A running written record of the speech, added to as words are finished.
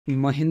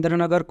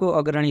महेन्द्रनगरको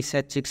अग्रणी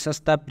शैक्षिक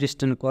संस्था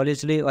प्रिस्टन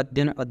कलेजले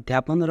अध्ययन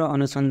अध्यापन र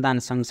अनुसन्धान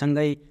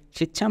सँगसँगै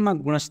शिक्षामा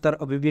गुणस्तर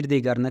अभिवृद्धि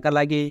गर्नका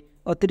लागि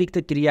अतिरिक्त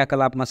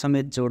क्रियाकलापमा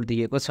समेत जोड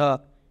दिएको छ।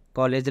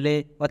 कलेजले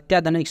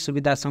अत्याधुनिक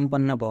सुविधा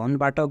सम्पन्न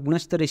भवनबाट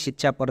गुणस्तरीय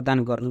शिक्षा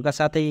प्रदान गर्नुका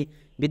साथै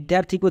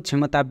विद्यार्थीको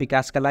क्षमता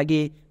विकासका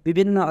लागि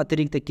विभिन्न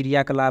अतिरिक्त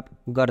क्रियाकलाप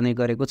गर्ने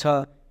गरेको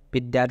छ।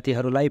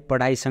 विद्यार्थीहरूलाई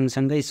पढाइ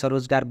सँगसँगै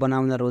स्वरोजगार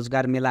बनाउन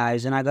रोजगार मेला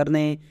आयोजना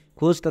गर्ने,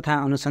 खोज तथा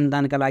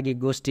अनुसन्धानका लागि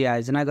गोष्ठी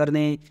आयोजना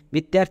गर्ने,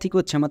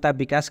 विद्यार्थीको क्षमता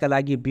विकासका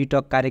लागि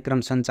बिटक कार्यक्रम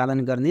सञ्चालन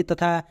गर्ने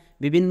तथा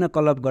विभिन्न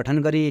क्लब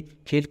गठन गरी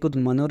खेलकुद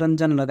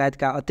मनोरञ्जन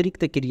लगायतका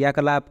अतिरिक्त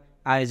क्रियाकलाप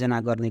आयोजना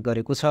गर्ने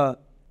गरेको छ।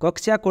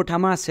 कक्षा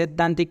कोठामा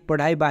सैद्धान्तिक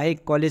पढाइ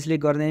बाहेक कलेजले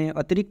गर्ने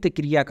अतिरिक्त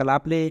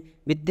क्रियाकलापले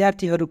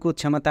विद्यार्थीहरूको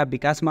क्षमता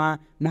विकासमा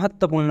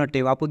महत्त्वपूर्ण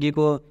टेवा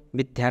पुगेको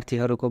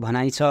विद्यार्थीहरूको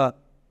भनाइ छ।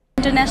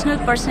 इन्टरनेसनल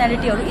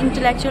पर्सनालिटीहरू,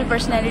 इन्टेलेक्चुअल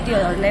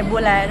पर्सनालिटीहरूलाई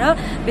बोलाएर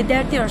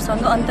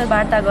विद्यार्थीहरूसँग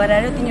अन्तर्वार्ता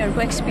गराएर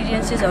तिनीहरूको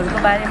एक्सपिरियन्सेसहरूको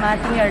बारेमा,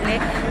 तिनीहरूले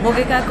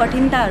भोगेका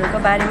कठिनताहरूको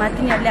बारेमा,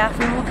 तिनीहरूले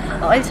आफ्नो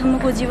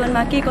अहिलेसम्मको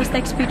जीवनमा के कस्ता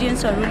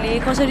एक्सपिरियन्सहरूले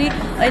कसरी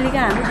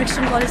अहिलेका हाम्रो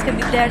प्रिस्टन कलेजका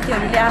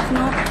विद्यार्थीहरूले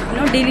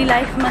आफ्नो डेली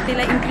लाइफमा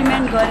त्यसलाई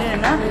इम्प्लिमेन्ट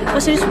गरेर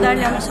कसरी सुधार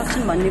ल्याउन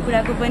सक्छन् भन्ने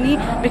कुराको पनि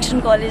प्रिस्टन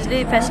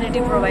कलेजले फेसिलिटी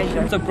प्रोभाइड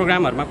गर्छ।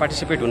 प्रोग्रामहरूमा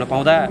पार्टिसिपेट हुन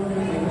पाउँदा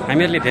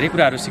हामीहरूले धेरै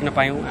कुराहरू सिक्न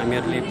पायौँ।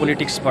 हामीहरूले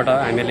पोलिटिक्सबाट,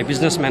 हामीहरूले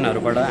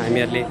बिजनेसम्यानहरूबाट,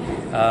 हामीहरूले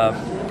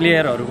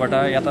प्लेयरहरूबाट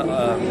या त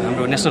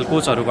हाम्रो नेसनल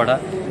कोचहरूबाट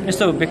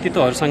यस्तो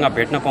व्यक्तित्वहरूसँग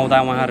भेट्न पाउँदा,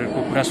 उहाँहरूको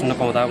कुरा सुन्न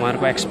पाउँदा,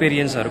 उहाँहरूको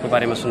एक्सपिरियन्सहरूको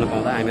बारेमा सुन्न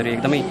पाउँदा हामीहरू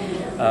एकदमै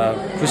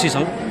खुसी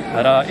छौँ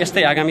र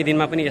यस्तै आगामी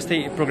दिनमा पनि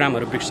यस्तै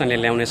प्रोग्रामहरू प्रिस्टनले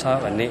ल्याउनेछ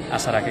भन्ने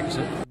आशा राखेको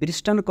छु।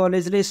 प्रिस्टन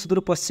कलेजले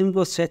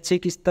सुदूरपश्चिमको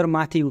शैक्षिक स्तर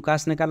माथि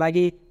उकास्नका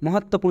लागि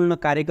महत्त्वपूर्ण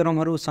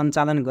कार्यक्रमहरू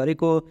सञ्चालन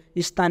गरेको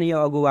स्थानीय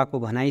अगुवाको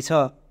भनाइ छ।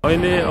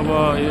 अहिले अब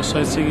यो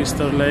शैक्षिक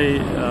स्तरलाई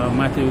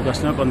माथि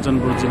उकास्न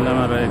कञ्चनपुर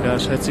जिल्लामा रहेका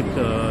शैक्षिक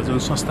जुन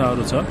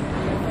संस्थाहरू छ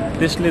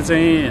त्यसले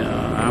चाहिँ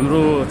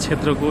हाम्रो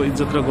क्षेत्रको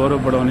इज्जत र गौरव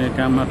बढाउने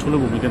काममा ठुलो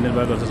भूमिका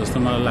निर्वाह गर्छ जस्तो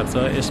मलाई लाग्छ।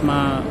 यसमा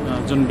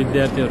जुन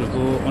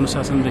विद्यार्थीहरूको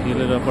अनुशासनदेखि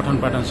लिएर पठन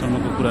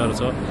पाठनसम्मको कुराहरू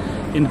छ,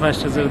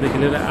 इन्फ्रास्ट्रक्चरदेखि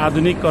लिएर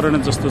आधुनिकीकरण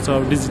जस्तो छ।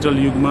 डिजिटल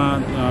युगमा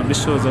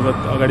विश्व जगत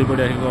अगाडि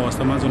बढिरहेको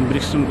अवस्थामा जुन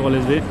प्रिस्टन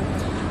कलेजले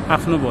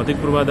आफ्नो भौतिक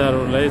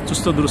पूर्वाधारहरूलाई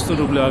चुस्त दुरुस्त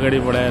रूपले अगाडि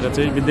बढाएर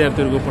चाहिँ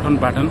विद्यार्थीहरूको पठन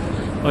पाठन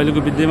अहिलेको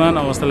विद्यमान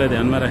अवस्थालाई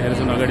ध्यानमा राखेर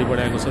जुन अगाडि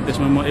बढाएको छ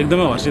त्यसमा म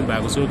एकदमै हर्षित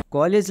भएको छु।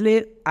 कलेजले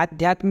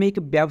आध्यात्मिक,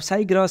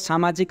 व्यावसायिक र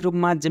सामाजिक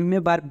रूपमा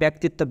जिम्मेवार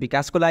व्यक्तित्व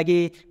विकासको लागि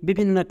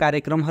विभिन्न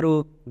कार्यक्रमहरू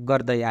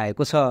गर्दै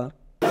आएको छ।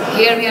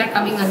 Here we are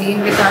coming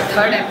again with our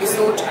third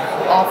episode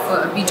of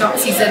BTalk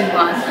Season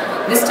 1.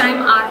 This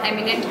time our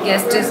eminent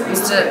guest is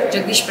Mr.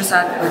 Jagdish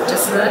Prasad Bhatt.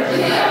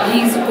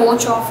 He is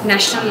coach of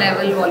national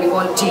level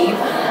volleyball team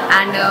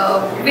and a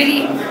very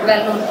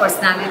well-known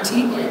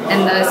personality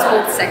in the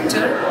sports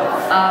sector.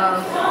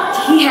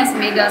 He has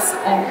made us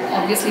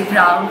obviously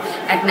proud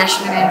at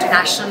national and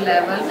international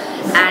level,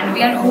 and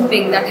we are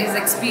hoping that his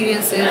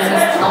experiences,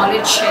 his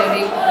knowledge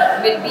sharing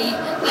will be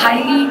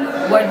highly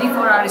worthy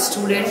for our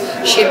students,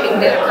 shaping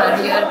their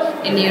career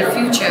in near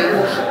future.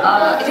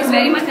 It is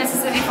very much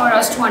necessary for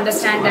us to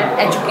understand that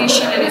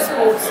education and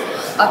sports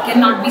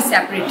cannot be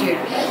separated.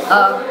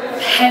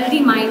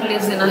 Healthy mind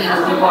lives in a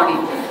healthy body.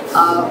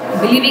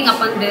 Believing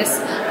upon this,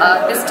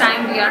 this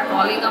time we are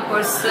calling a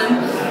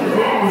person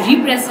who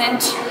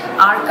represent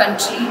our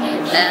country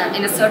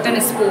in a certain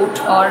sport,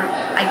 or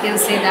I can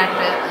say that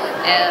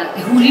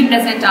who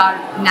represent our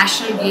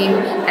national game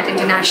at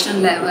international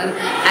level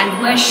and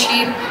who has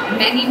shaped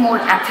many more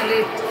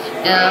athletes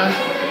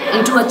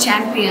into a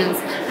champions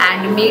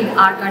and made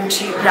our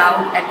country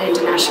proud at the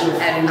international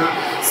arena.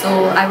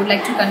 So I would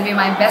like to convey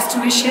my best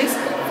wishes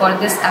for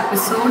this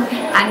episode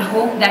and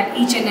hope that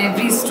each and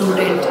every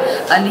student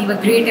leave a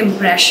great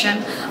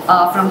impression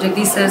from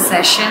Jagdish's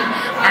session,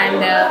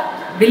 and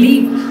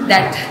believe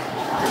that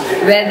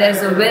where there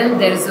is a will,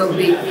 there is a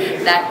way.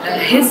 That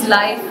his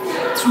life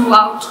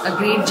throughout a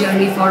great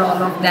journey for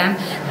all of them,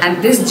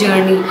 and this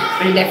journey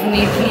will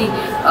definitely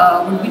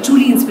would be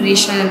truly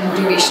inspirational and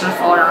motivational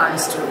for our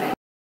students.